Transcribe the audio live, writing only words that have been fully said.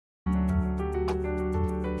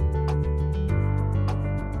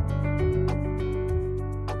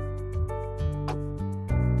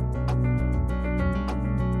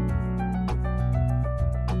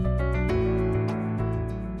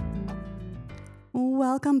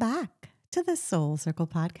Welcome back to the Soul Circle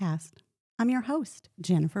podcast. I'm your host,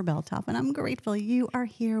 Jennifer Beltoff, and I'm grateful you are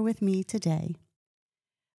here with me today.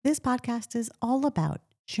 This podcast is all about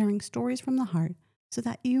sharing stories from the heart so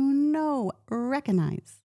that you know,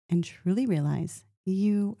 recognize, and truly realize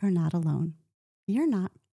you are not alone. You're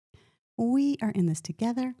not. We are in this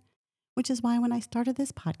together, which is why when I started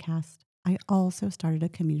this podcast, I also started a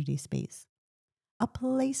community space, a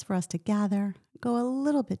place for us to gather, go a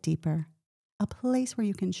little bit deeper, a place where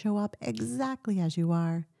you can show up exactly as you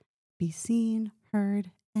are, be seen,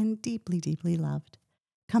 heard, and deeply, deeply loved.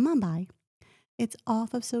 Come on by. It's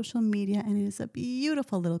off of social media and it is a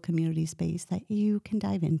beautiful little community space that you can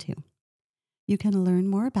dive into. You can learn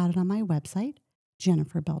more about it on my website,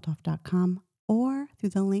 jenniferbeltoff.com, or through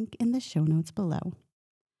the link in the show notes below.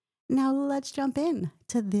 Now let's jump in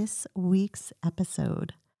to this week's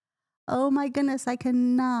episode. Oh my goodness, I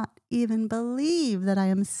cannot even believe that I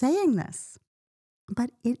am saying this,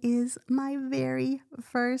 but it is my very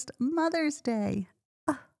first Mother's Day.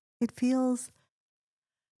 It feels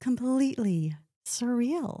completely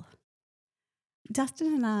surreal.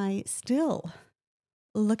 Dustin and I still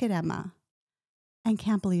look at Emma and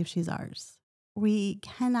can't believe she's ours. We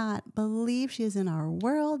cannot believe she is in our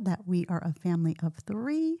world, that we are a family of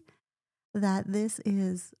three, that this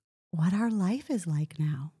is what our life is like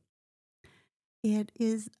now. It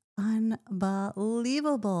is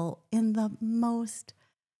unbelievable in the most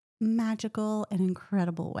magical and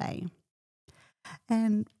incredible way.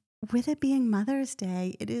 And with it being Mother's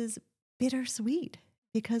Day, it is bittersweet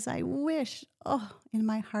because I wish, in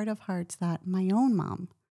my heart of hearts, that my own mom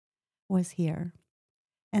was here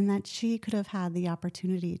and that she could have had the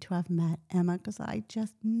opportunity to have met Emma, because I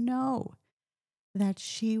just know that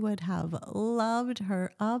she would have loved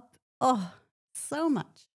her up, so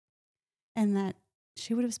much, and that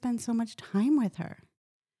she would have spent so much time with her.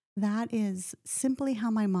 That is simply how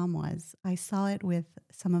my mom was. I saw it with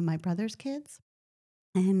some of my brother's kids,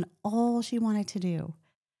 and all she wanted to do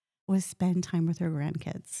was spend time with her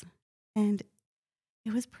grandkids. And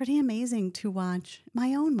it was pretty amazing to watch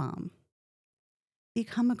my own mom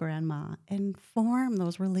become a grandma and form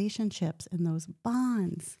those relationships and those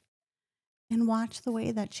bonds and watch the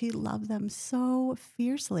way that she loved them so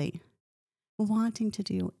fiercely, wanting to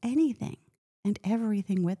do anything and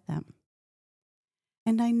everything with them.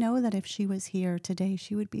 And I know that if she was here today,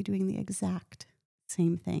 she would be doing the exact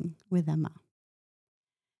same thing with Emma.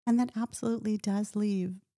 And that absolutely does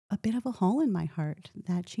leave a bit of a hole in my heart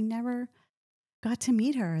that she never got to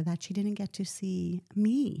meet her, that she didn't get to see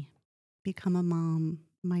me become a mom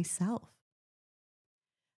myself.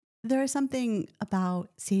 There is something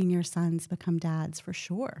about seeing your sons become dads for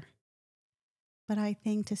sure. But I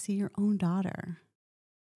think to see your own daughter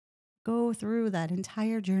go through that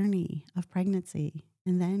entire journey of pregnancy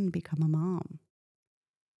and then become a mom,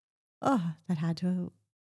 that had to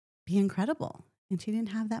be incredible. And she didn't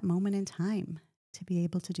have that moment in time to be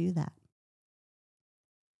able to do that.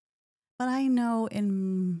 But I know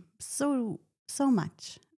in so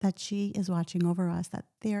much that she is watching over us, that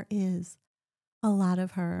there is a lot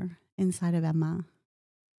of her inside of Emma.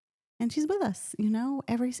 And she's with us,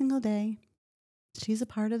 every single day. She's a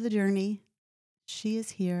part of the journey. She is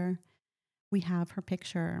here. We have her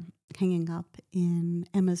picture hanging up in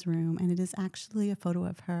Emma's room, and it is actually a photo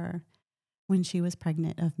of her when she was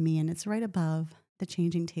pregnant of me, and it's right above the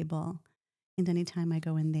changing table. And anytime I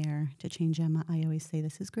go in there to change Emma, I always say,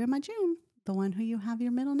 "This is Grandma June, the one who you have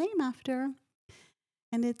your middle name after."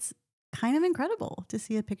 And it's kind of incredible to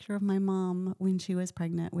see a picture of my mom when she was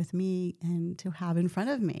pregnant with me and to have in front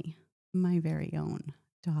of me my very own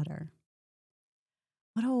daughter.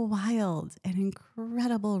 What a wild and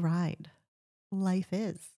incredible ride life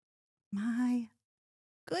is. My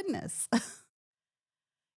goodness.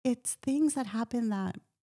 It's things that happen that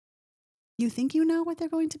you think you know what they're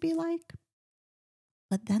going to be like,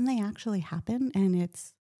 but then they actually happen and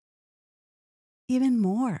it's even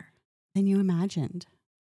more than you imagined.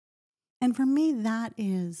 And for me, that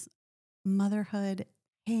is motherhood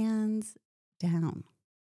hands down.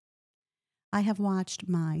 I have watched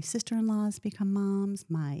my sister-in-laws become moms,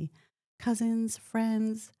 my cousins,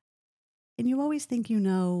 friends, and you always think you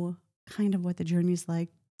know kind of what the journey's like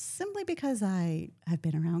simply because I have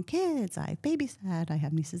been around kids, I've babysat, I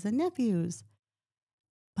have nieces and nephews.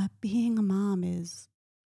 But being a mom is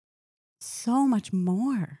so much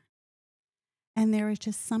more. And there is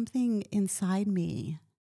just something inside me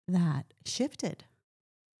that shifted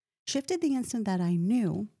the instant that I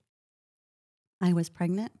knew I was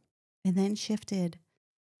pregnant, and then shifted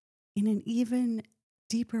in an even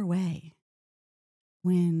deeper way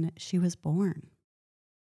when she was born.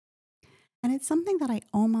 And it's something that I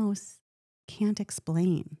almost can't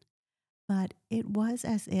explain, but it was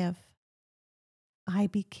as if I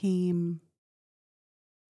became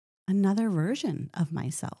another version of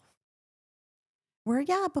myself. Where,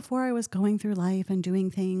 yeah, before I was going through life and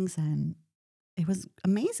doing things, and it was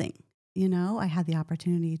amazing. I had the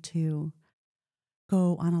opportunity to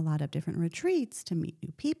go on a lot of different retreats, to meet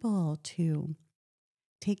new people, to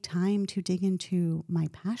take time to dig into my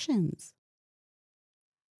passions.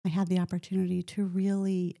 I had the opportunity to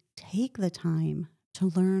really take the time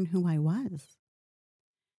to learn who I was.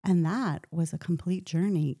 And that was a complete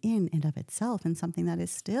journey in and of itself, and something that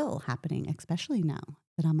is still happening, especially now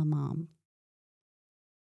that I'm a mom.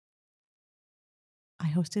 I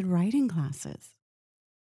hosted writing classes.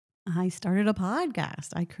 I started a podcast.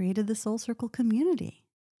 I created the Soul Circle community.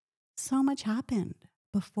 So much happened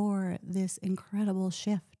before this incredible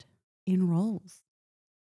shift in roles.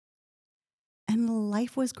 And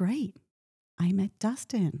life was great. I met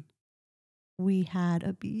Dustin. We had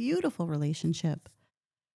a beautiful relationship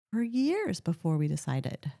for years before we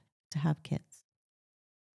decided to have kids.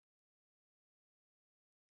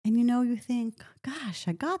 And you think, gosh,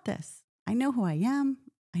 I got this. I know who I am.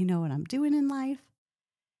 I know what I'm doing in life.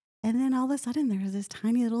 And then all of a sudden, there's this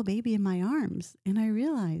tiny little baby in my arms. And I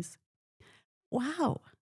realize, wow,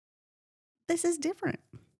 this is different.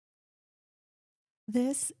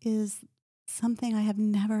 This is something I have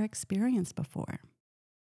never experienced before.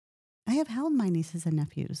 I have held my nieces and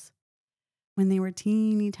nephews when they were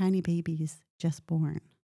teeny tiny babies just born.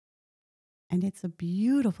 And it's a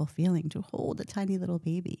beautiful feeling to hold a tiny little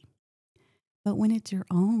baby. But when it's your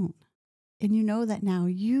own, and you know that now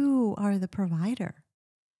you are the provider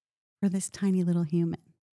for this tiny little human,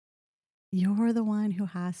 you're the one who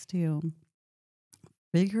has to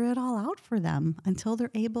figure it all out for them until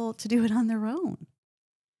they're able to do it on their own.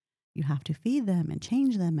 You have to feed them and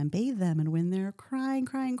change them and bathe them. And when they're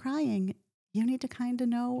crying, you need to kind of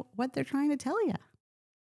know what they're trying to tell you.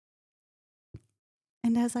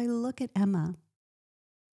 And as I look at Emma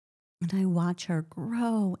and I watch her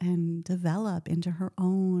grow and develop into her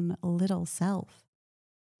own little self,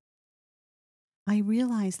 I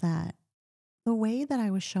realize that the way that I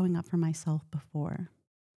was showing up for myself before,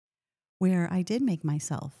 where I did make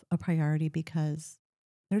myself a priority because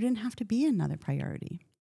there didn't have to be another priority.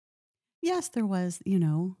 Yes, there was,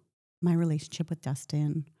 my relationship with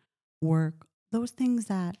Dustin, work, those things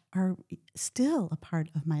that are still a part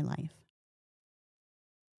of my life.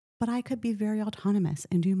 But I could be very autonomous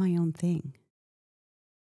and do my own thing.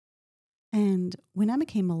 And when Emma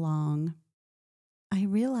came along, I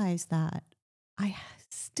realized that I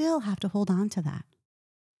still have to hold on to that.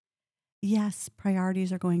 Yes,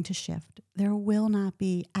 priorities are going to shift. There will not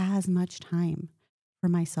be as much time for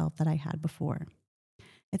myself that I had before.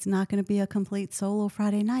 It's not going to be a complete solo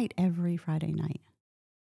Friday night every Friday night.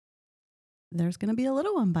 There's going to be a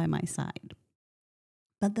little one by my side.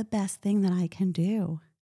 But the best thing that I can do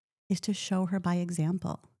is to show her by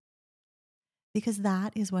example, because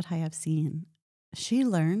that is what I have seen. She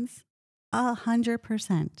learns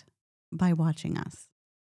 100% by watching us.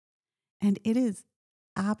 And it is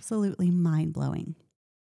absolutely mind-blowing,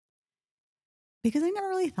 because I never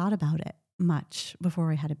really thought about it much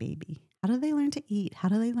before I had a baby. How do they learn to eat? How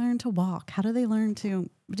do they learn to walk? How do they learn to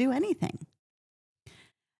do anything?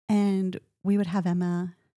 And we would have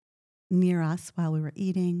Emma near us while we were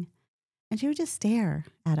eating, and she would just stare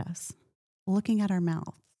at us, looking at our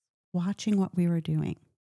mouths, watching what we were doing.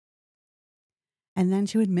 And then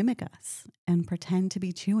she would mimic us and pretend to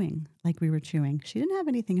be chewing like we were chewing. She didn't have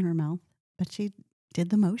anything in her mouth, but she did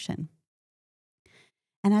the motion.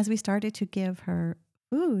 And as we started to give her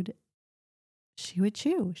food, she would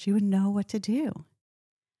chew. She would know what to do.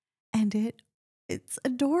 And it's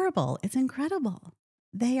adorable. It's incredible.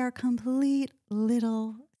 They are complete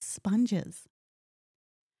little sponges.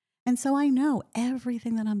 And so I know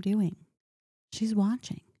everything that I'm doing. She's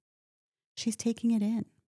watching. She's taking it in.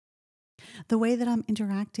 The way that I'm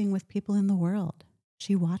interacting with people in the world,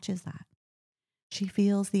 she watches that. She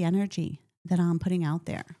feels the energy that I'm putting out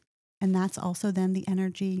there. And that's also then the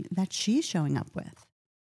energy that she's showing up with.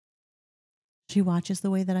 She watches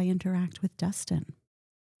the way that I interact with Dustin,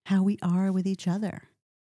 how we are with each other,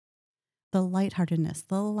 the lightheartedness,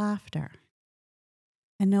 the laughter.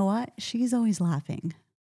 And know what? She's always laughing.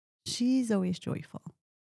 She's always joyful.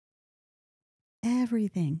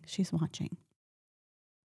 Everything she's watching.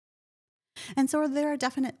 And so there are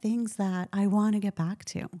definite things that I want to get back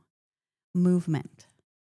to. Movement,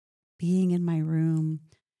 being in my room,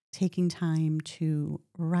 taking time to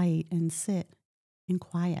write and sit in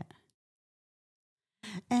quiet.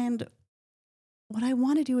 And what I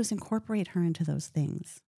want to do is incorporate her into those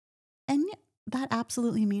things. And that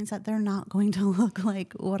absolutely means that they're not going to look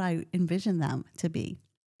like what I envision them to be.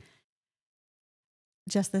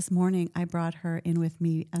 Just this morning, I brought her in with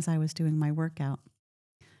me as I was doing my workout.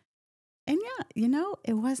 And yeah,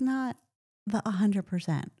 it was not the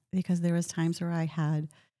 100% because there was times where I had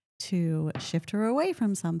to shift her away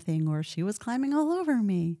from something or she was climbing all over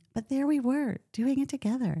me. But there we were doing it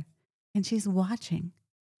together and she's watching.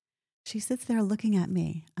 She sits there looking at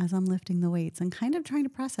me as I'm lifting the weights and kind of trying to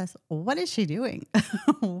process, what is she doing?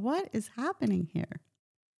 What is happening here?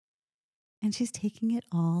 And she's taking it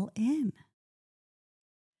all in.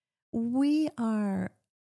 We are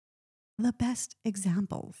the best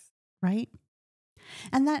examples, right?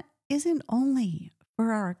 And that isn't only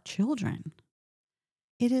for our children.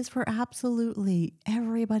 It is for absolutely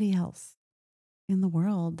everybody else in the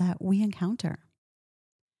world that we encounter.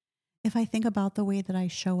 If I think about the way that I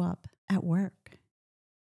show up at work,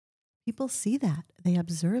 people see that, they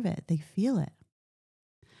observe it, they feel it.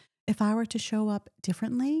 If I were to show up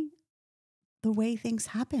differently, the way things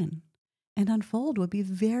happen and unfold would be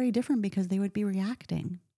very different because they would be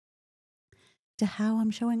reacting to how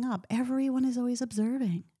I'm showing up. Everyone is always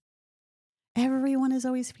observing. Everyone is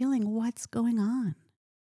always feeling what's going on.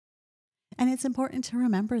 And it's important to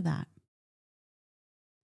remember that.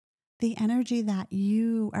 The energy that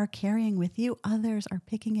you are carrying with you, others are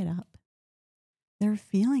picking it up. They're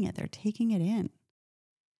feeling it, they're taking it in.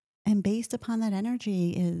 And based upon that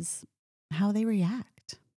energy is how they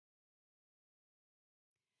react.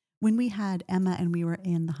 When we had Emma and we were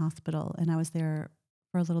in the hospital and I was there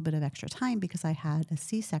for a little bit of extra time because I had a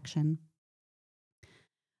C-section,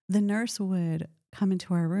 the nurse would come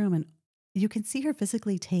into our room and you can see her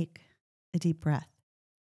physically take a deep breath.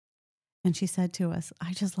 And she said to us,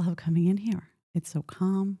 I just love coming in here. It's so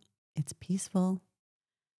calm. It's peaceful.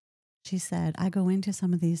 She said, I go into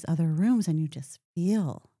some of these other rooms and you just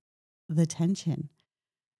feel the tension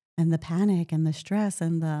and the panic and the stress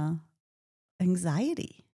and the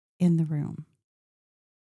anxiety in the room.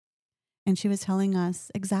 And she was telling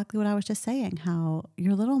us exactly what I was just saying, how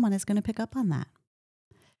your little one is going to pick up on that.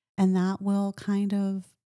 And that will kind of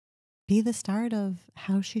be the start of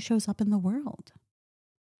how she shows up in the world.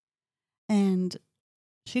 And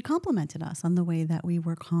she complimented us on the way that we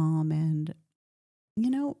were calm and,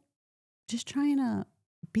 just trying to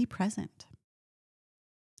be present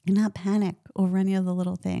and not panic over any of the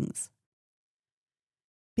little things.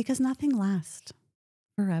 Because nothing lasts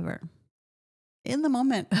forever. In the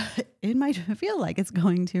moment, it might feel like it's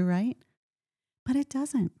going to, right? But it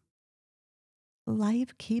doesn't.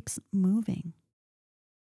 Life keeps moving.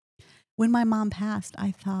 When my mom passed,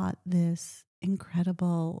 I thought this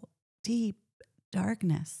incredible, deep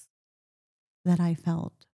darkness that I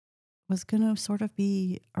felt was going to sort of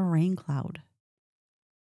be a rain cloud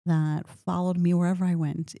that followed me wherever I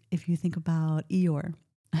went. If you think about Eeyore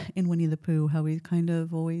in Winnie the Pooh, how he kind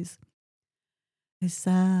of always is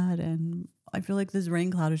sad, and I feel like this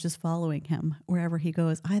rain cloud is just following him wherever he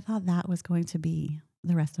goes. I thought that was going to be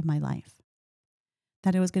the rest of my life,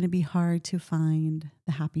 that it was going to be hard to find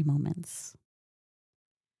the happy moments,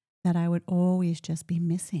 that I would always just be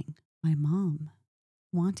missing my mom,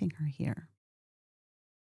 wanting her here.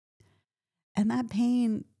 And that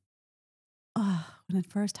pain, when it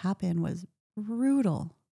first happened, was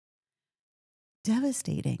brutal,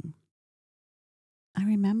 devastating. I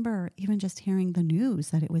remember even just hearing the news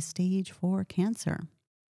that it was stage 4 cancer.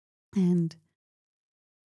 And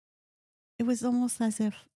it was almost as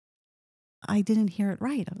if I didn't hear it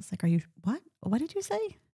right. I was like, what? What did you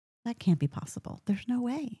say? That can't be possible. There's no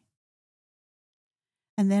way.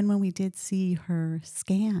 And then when we did see her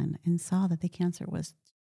scan and saw that the cancer was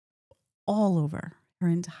all over her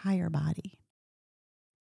entire body,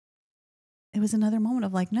 it was another moment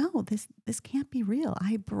of like, no, this can't be real.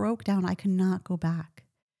 I broke down. I could not go back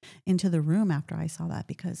into the room after I saw that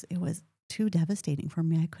because it was too devastating for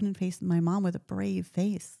me. I couldn't face my mom with a brave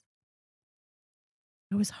face.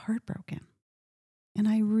 I was heartbroken. And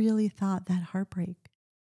I really thought that heartbreak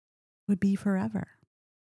would be forever.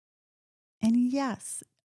 And yes,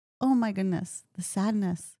 oh my goodness, the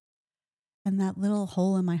sadness and that little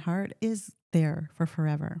hole in my heart is there for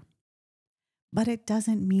forever. But it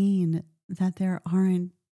doesn't mean that there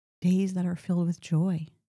aren't days that are filled with joy,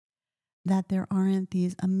 that there aren't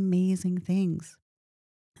these amazing things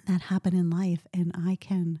that happen in life and I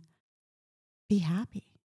can be happy.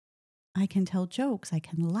 I can tell jokes, I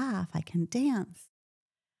can laugh, I can dance,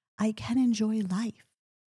 I can enjoy life,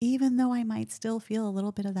 even though I might still feel a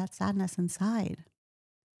little bit of that sadness inside.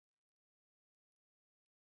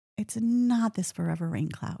 It's not this forever rain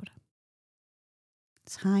cloud.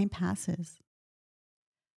 Time passes.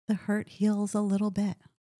 The hurt heals a little bit.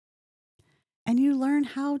 And you learn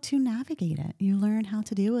how to navigate it. You learn how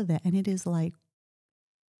to deal with it. And it is like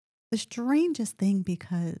the strangest thing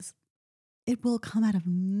because it will come out of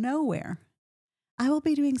nowhere. I will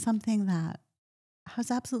be doing something that has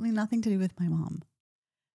absolutely nothing to do with my mom.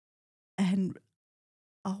 And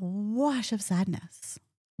a wash of sadness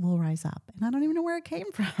will rise up. And I don't even know where it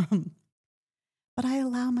came from. But I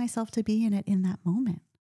allow myself to be in it in that moment.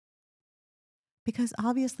 Because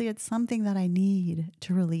obviously it's something that I need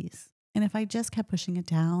to release. And if I just kept pushing it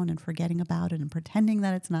down and forgetting about it and pretending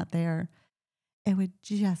that it's not there, it would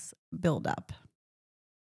just build up.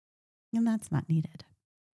 And that's not needed.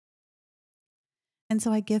 And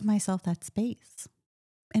so I give myself that space.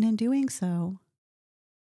 And in doing so,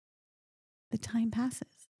 the time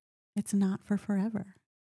passes. It's not for forever.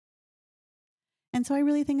 And so I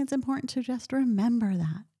really think it's important to just remember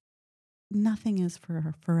that nothing is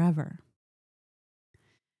for forever.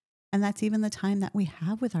 And that's even the time that we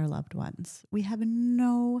have with our loved ones. We have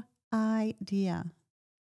no idea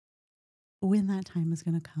when that time is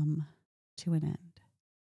going to come to an end.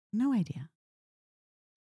 No idea.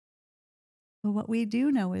 But what we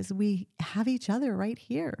do know is we have each other right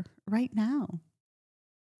here, right now.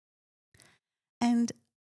 And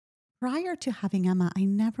prior to having Emma, I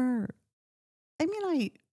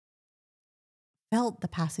felt the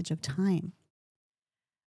passage of time,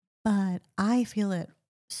 but I feel it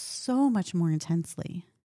so much more intensely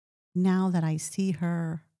now that I see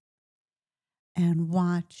her and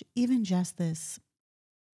watch even just this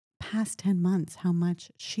past 10 months, how much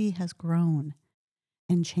she has grown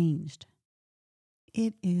and changed.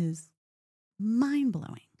 It is mind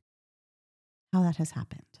blowing how that has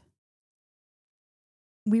happened.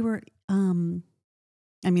 We were,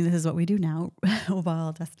 this is what we do now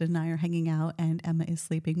while Dustin and I are hanging out and Emma is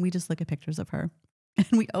sleeping. We just look at pictures of her and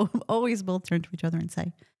we always both turn to each other and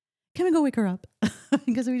say, "Can we go wake her up?"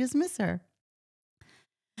 Because we just miss her.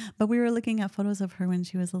 But we were looking at photos of her when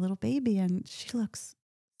she was a little baby and she looks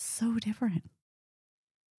so different.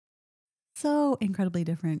 So incredibly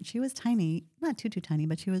different. She was tiny, not too tiny,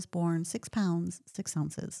 but she was born 6 pounds, 6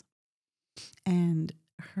 ounces. And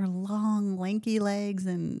her long, lanky legs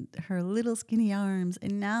and her little skinny arms.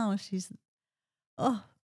 And now she's, a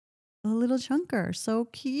little chunker. So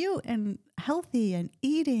cute and healthy and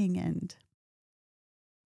eating and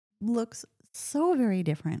looks so very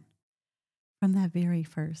different from that very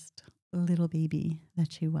first little baby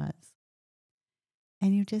that she was.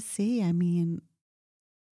 And you just see,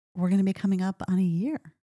 we're going to be coming up on a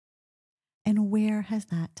year. And where has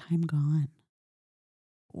that time gone?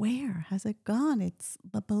 Where has it gone? It's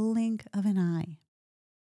the blink of an eye.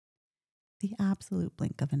 The absolute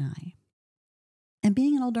blink of an eye. And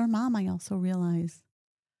being an older mom, I also realize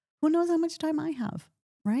who knows how much time I have,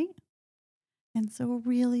 right? And so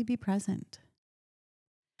really be present.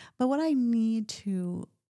 But what I need to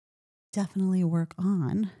definitely work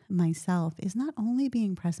on myself is not only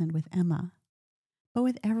being present with Emma, but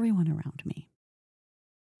with everyone around me.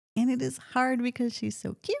 And it is hard because she's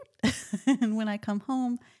so cute. And when I come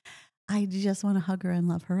home, I just want to hug her and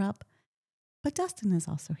love her up. But Dustin is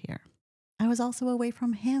also here. I was also away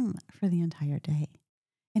from him for the entire day.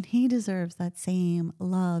 And he deserves that same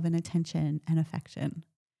love and attention and affection.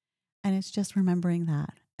 And it's just remembering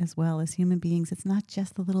that as well as human beings. It's not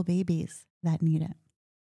just the little babies that need it.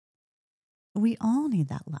 We all need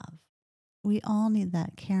that love. We all need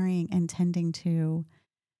that caring and tending to,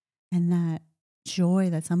 and that joy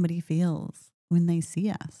that somebody feels when they see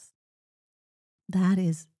us. That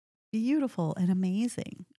is beautiful and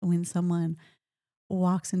amazing when someone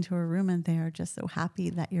walks into a room and they are just so happy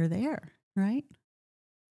that you're there, right?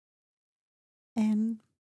 And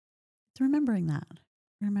it's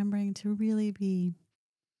remembering to really be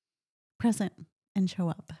present and show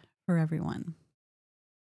up for everyone.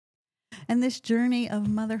 And this journey of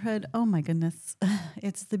motherhood, oh my goodness,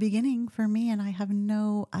 it's the beginning for me, and I have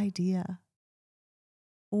no idea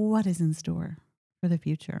what is in store for the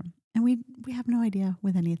future. And we have no idea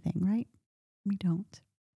with anything, right? We don't.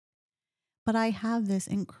 But I have this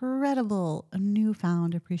incredible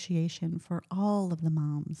newfound appreciation for all of the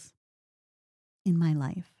moms in my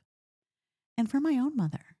life and for my own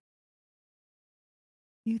mother.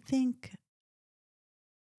 You think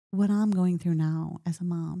what I'm going through now as a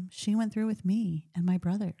mom, she went through with me and my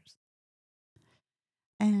brothers.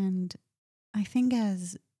 And I think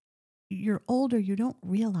as you're older, you don't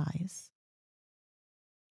realize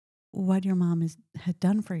what your mom had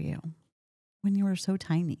done for you when you were so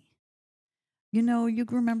tiny. You know, you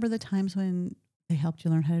remember the times when they helped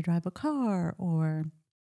you learn how to drive a car, or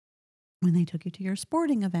when they took you to your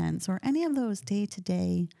sporting events, or any of those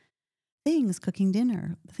day-to-day things, cooking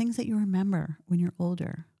dinner, the things that you remember when you're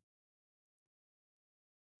older.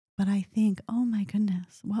 But I think, oh my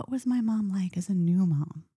goodness, what was my mom like as a new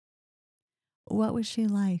mom? What was she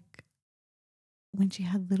like when she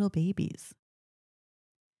had little babies?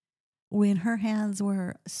 When her hands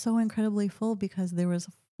were so incredibly full because there was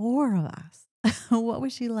four of us. What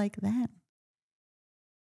was she like then?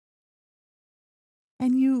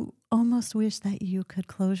 And you almost wish that you could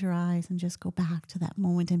close your eyes and just go back to that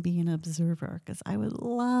moment and be an observer because I would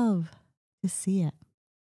love to see it.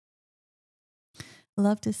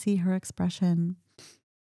 Love to see her expression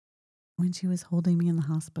when she was holding me in the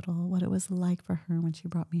hospital, what it was like for her when she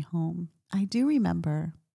brought me home. I do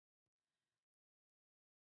remember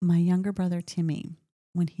my younger brother, Timmy,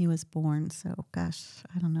 when he was born. So, gosh,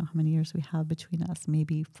 I don't know how many years we have between us,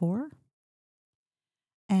 maybe 4.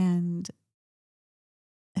 And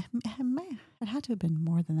it had to have been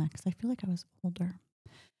more than that because I feel like I was older.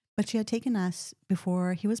 But she had taken us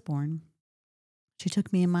before he was born. She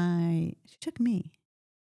took me.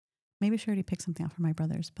 Maybe she already picked something out for my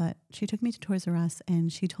brothers, but she took me to Toys R Us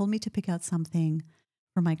and she told me to pick out something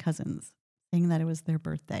for my cousins, saying that it was their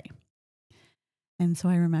birthday. And so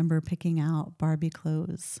I remember picking out Barbie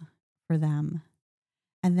clothes for them.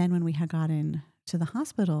 And then when we had gotten to the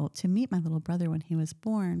hospital to meet my little brother when he was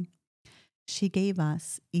born, she gave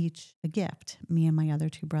us each a gift, me and my other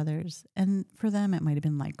 2 brothers. And for them, it might have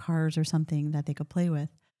been like cars or something that they could play with.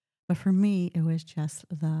 But for me, it was just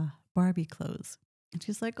the Barbie clothes. And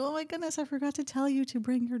she's like, oh my goodness, I forgot to tell you to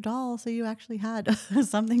bring your doll. So you actually had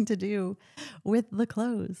something to do with the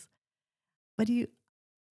clothes. But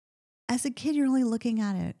as a kid, you're only looking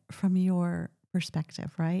at it from your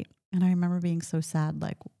perspective, right? And I remember being so sad,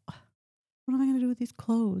 like, what am I going to do with these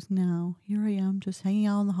clothes now? Here I am just hanging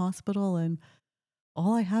out in the hospital and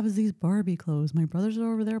all I have is these Barbie clothes. My brothers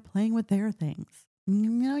are over there playing with their things.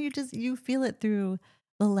 You feel it through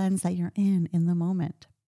the lens that you're in the moment.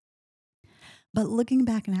 But looking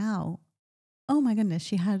back now, oh my goodness,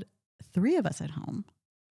 she had 3 of us at home,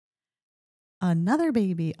 another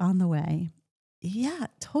baby on the way. Yeah,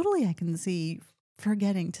 totally. I can see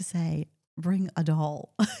forgetting to say, bring a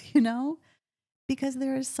doll, you know, because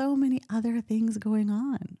there are so many other things going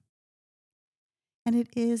on. And it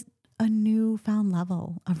is a newfound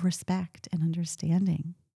level of respect and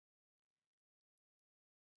understanding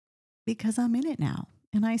because I'm in it now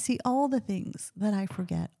and I see all the things that I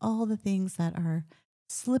forget, all the things that are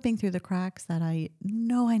slipping through the cracks that I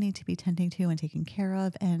know I need to be tending to and taking care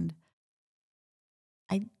of. And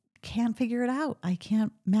I can't figure it out. I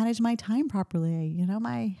can't manage my time properly.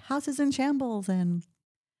 My house is in shambles and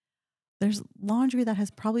there's laundry that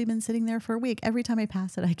has probably been sitting there for a week. Every time I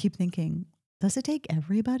pass it, I keep thinking, does it take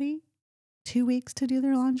everybody 2 weeks to do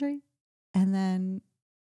their laundry? And then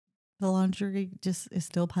the laundry just is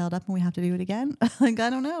still piled up and we have to do it again? Like,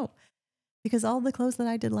 I don't know. Because all the clothes that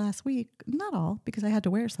I did last week, not all, because I had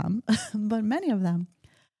to wear some, but many of them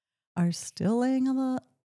are still laying on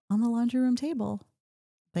the laundry room table.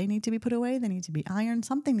 They need to be put away. They need to be ironed.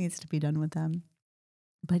 Something needs to be done with them.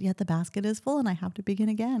 But yet the basket is full and I have to begin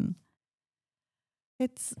again.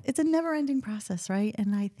 It's a never-ending process, right?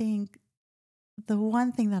 And I think the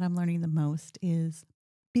one thing that I'm learning the most is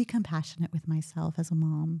be compassionate with myself as a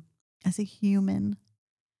mom, as a human.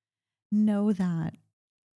 Know that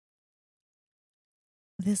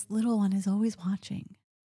this little one is always watching.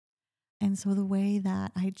 And so the way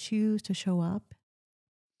that I choose to show up,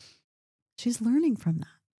 she's learning from that.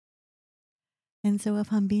 And so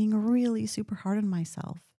if I'm being really super hard on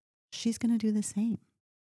myself, she's going to do the same.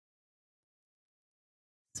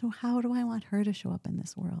 So how do I want her to show up in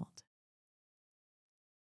this world?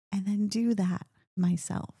 And then do that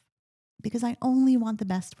myself because I only want the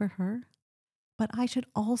best for her, but I should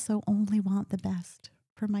also only want the best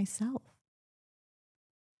for myself.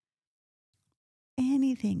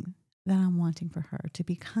 Anything that I'm wanting for her, to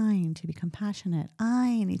be kind, to be compassionate,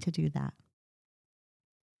 I need to do that.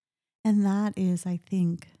 And that is, I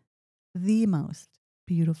think, the most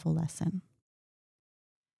beautiful lesson.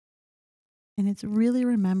 And it's really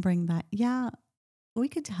remembering that, yeah, we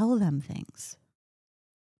could tell them things,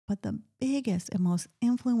 but the biggest and most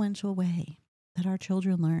influential way that our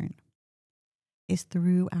children learn is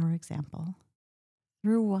through our example,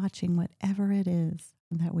 through watching whatever it is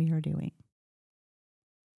that we are doing.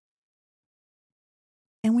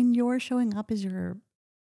 And when you're showing up as your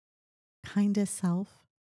kindest self,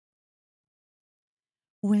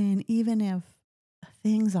 when even if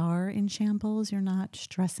things are in shambles, you're not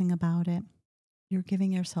stressing about it, you're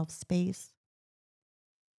giving yourself space,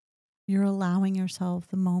 you're allowing yourself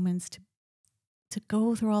the moments to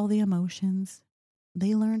go through all the emotions,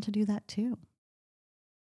 they learn to do that too.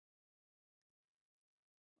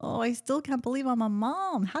 Oh, I still can't believe I'm a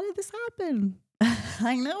mom. How did this happen?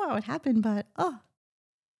 I know how it happened, but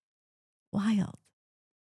wild.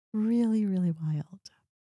 Really, really wild.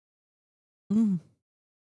 Mm.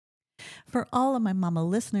 For all of my mama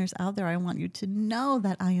listeners out there, I want you to know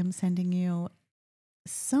that I am sending you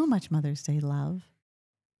so much Mother's Day love.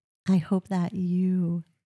 I hope that you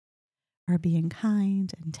are being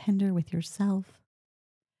kind and tender with yourself,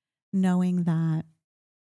 knowing that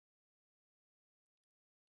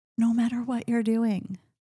no matter what you're doing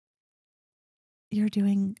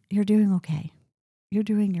okay. You're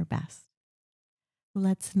doing your best.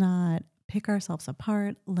 Let's not pick ourselves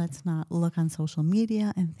apart. Let's not look on social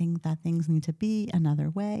media and think that things need to be another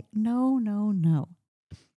way. No, no, no.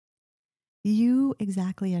 You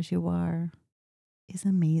exactly as you are is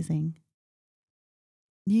amazing.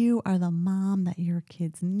 You are the mom that your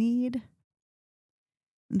kids need.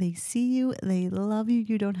 They see you, they love you.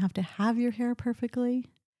 You don't have to have your hair perfectly.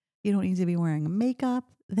 You don't need to be wearing makeup.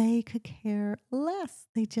 They could care less.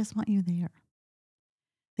 They just want you there.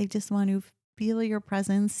 They just want to feel your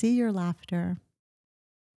presence, see your laughter,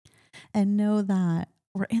 and know that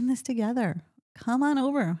we're in this together. Come on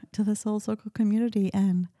over to the Soul Circle community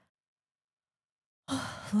and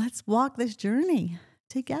let's walk this journey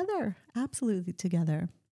together. Absolutely together.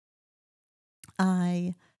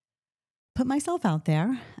 I put myself out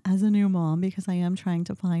there as a new mom because I am trying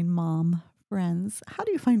to find mom friends. How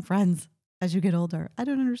do you find friends as you get older? I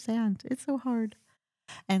don't understand. It's so hard.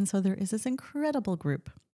 And so there is this incredible group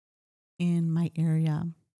in my area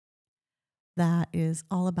that is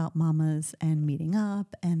all about mamas and meeting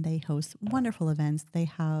up, and they host wonderful events. They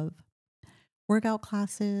have workout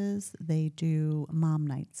classes, they do mom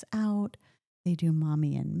nights out, they do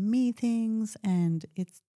mommy and me things, and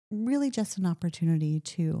it's really just an opportunity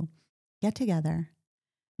to get together,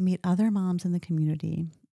 meet other moms in the community,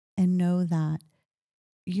 and know that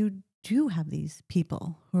you do have these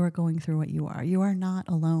people who are going through what you are. You are not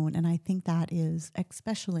alone. And I think that is,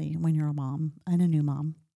 especially when you're a mom and a new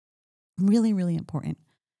mom, really, really important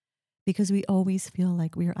because we always feel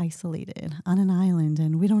like we are isolated on an island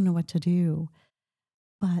and we don't know what to do.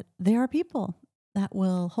 But there are people that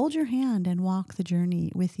will hold your hand and walk the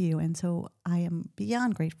journey with you. And so I am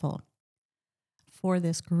beyond grateful for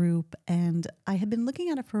this group. And I had been looking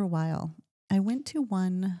at it for a while. I went to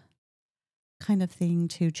one kind of thing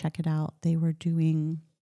to check it out. They were doing,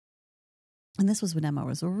 and this was when Emma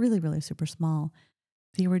was really, really super small.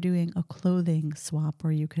 They were doing a clothing swap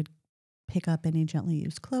where you could pick up any gently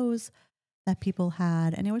used clothes that people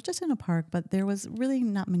had. And it was just in a park, but there was really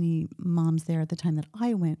not many moms there at the time that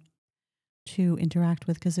I went to interact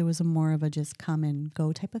with because it was a more of a just come and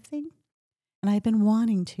go type of thing. And I've been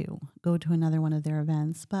wanting to go to another one of their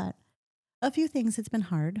events, but a few things, it's been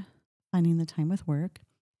hard finding the time with work.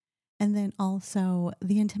 And then also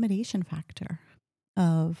the intimidation factor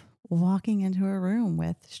of walking into a room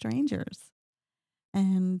with strangers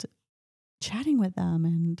and chatting with them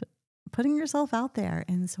and putting yourself out there.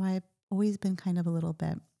 And so I've always been kind of a little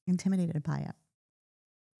bit intimidated by it.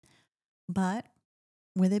 But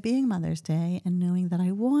with it being Mother's Day and knowing that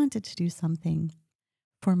I wanted to do something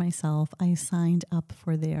for myself, I signed up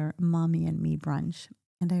for their Mommy and Me brunch.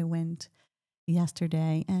 And I went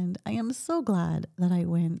yesterday. And I am so glad that I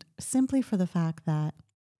went simply for the fact that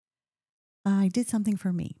I did something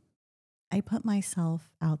for me. I put myself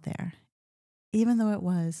out there. Even though it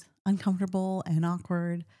was uncomfortable and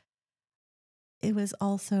awkward, it was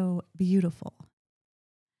also beautiful.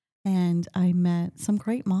 And I met some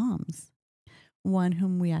great moms, one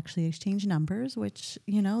whom we actually exchanged numbers, which,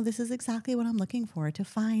 this is exactly what I'm looking for, to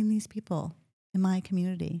find these people in my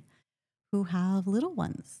community who have little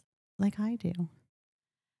ones like I do.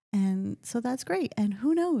 And so that's great. And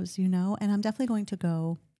who knows, and I'm definitely going to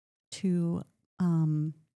go to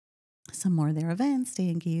some more of their events, stay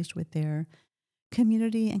engaged with their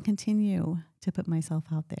community, and continue to put myself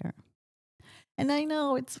out there. And I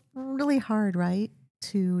know it's really hard, right?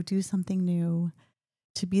 To do something new,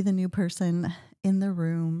 to be the new person in the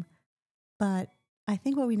room. But I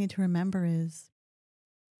think what we need to remember is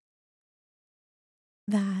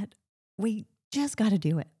that we just got to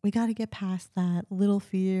do it. We got to get past that little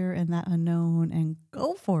fear and that unknown and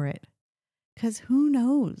go for it. Because who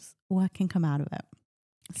knows what can come out of it.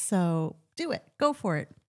 So do it. Go for it.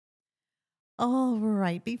 All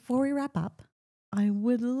right. Before we wrap up, I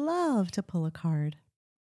would love to pull a card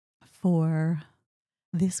for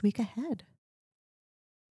this week ahead.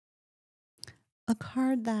 A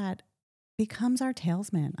card that becomes our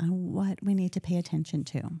talesman on what we need to pay attention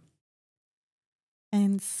to.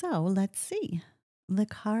 And so let's see. The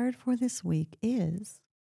card for this week is,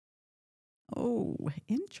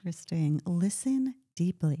 interesting. Listen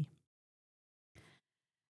deeply.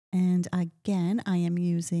 And again, I am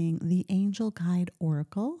using the Angel Guide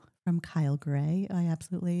Oracle from Kyle Gray. I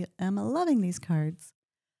absolutely am loving these cards.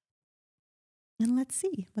 And let's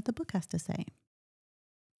see what the book has to say.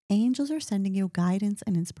 Angels are sending you guidance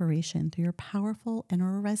and inspiration through your powerful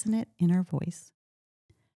and resonant inner voice.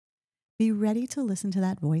 Be ready to listen to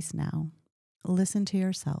that voice now. Listen to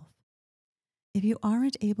yourself. If you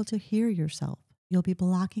aren't able to hear yourself, you'll be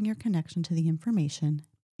blocking your connection to the information,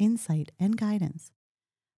 insight, and guidance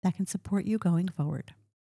that can support you going forward.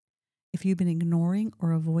 If you've been ignoring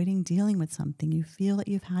or avoiding dealing with something you feel that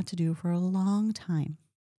you've had to do for a long time,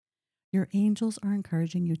 your angels are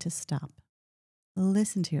encouraging you to stop.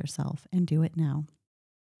 Listen to yourself and do it now.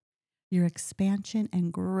 Your expansion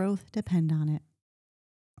and growth depend on it.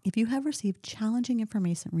 If you have received challenging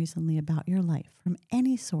information recently about your life from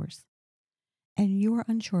any source, and you are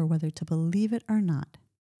unsure whether to believe it or not,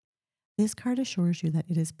 this card assures you that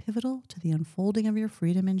it is pivotal to the unfolding of your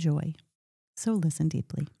freedom and joy. So listen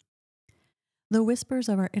deeply. The whispers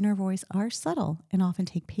of our inner voice are subtle and often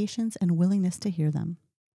take patience and willingness to hear them.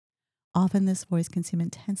 Often this voice can seem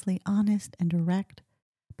intensely honest and direct,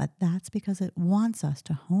 but that's because it wants us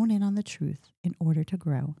to hone in on the truth in order to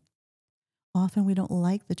grow. Often we don't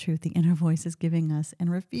like the truth the inner voice is giving us and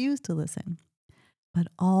refuse to listen. But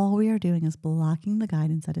all we are doing is blocking the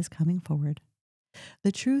guidance that is coming forward.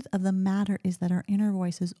 The truth of the matter is that our inner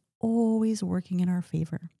voice is always working in our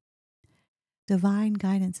favor. Divine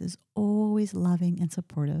guidance is always loving and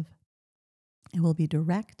supportive. It will be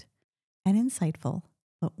direct and insightful,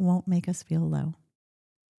 but won't make us feel low.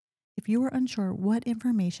 If you are unsure what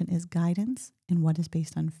information is guidance and what is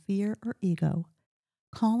based on fear or ego,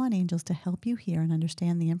 call on angels to help you hear and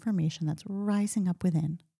understand the information that's rising up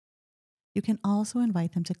within. You can also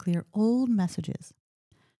invite them to clear old messages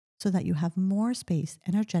so that you have more space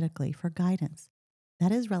energetically for guidance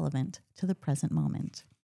that is relevant to the present moment.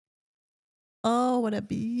 Oh, what a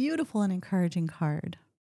beautiful and encouraging card.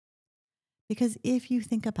 Because if you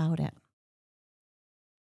think about it,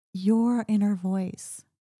 your inner voice,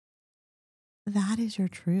 that is your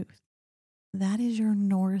truth. That is your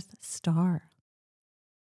North Star.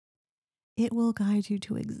 It will guide you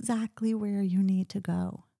to exactly where you need to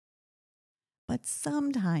go. But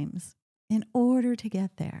sometimes, in order to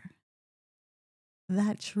get there,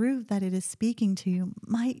 that truth that it is speaking to you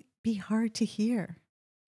might be hard to hear.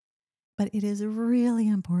 But it is really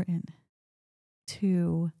important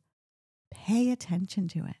to pay attention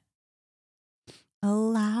to it.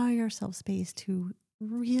 Allow yourself space to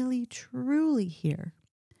really, truly hear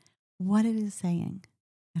what it is saying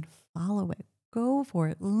and follow it. Go for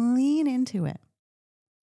it. Lean into it.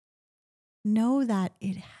 Know that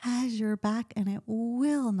it has your back and it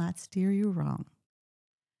will not steer you wrong.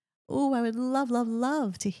 Oh, I would love, love,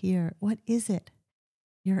 love to hear what is it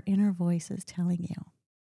your inner voice is telling you.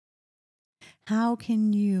 How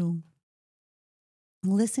can you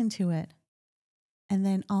listen to it and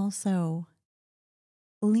then also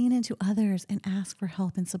lean into others and ask for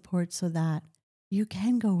help and support so that you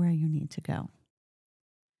can go where you need to go?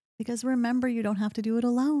 Because remember, you don't have to do it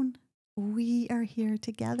alone. We are here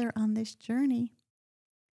together on this journey.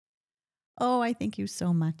 Oh, I thank you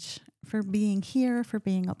so much for being here, for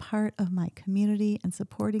being a part of my community and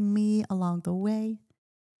supporting me along the way.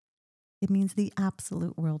 It means the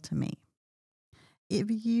absolute world to me. If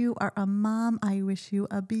you are a mom, I wish you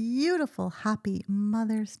a beautiful, happy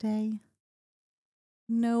Mother's Day.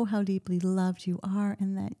 Know how deeply loved you are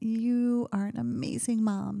and that you are an amazing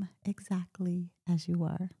mom exactly as you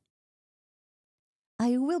are.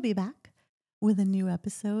 I will be back with a new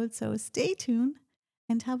episode, so stay tuned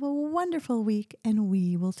and have a wonderful week, and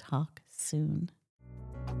we will talk soon.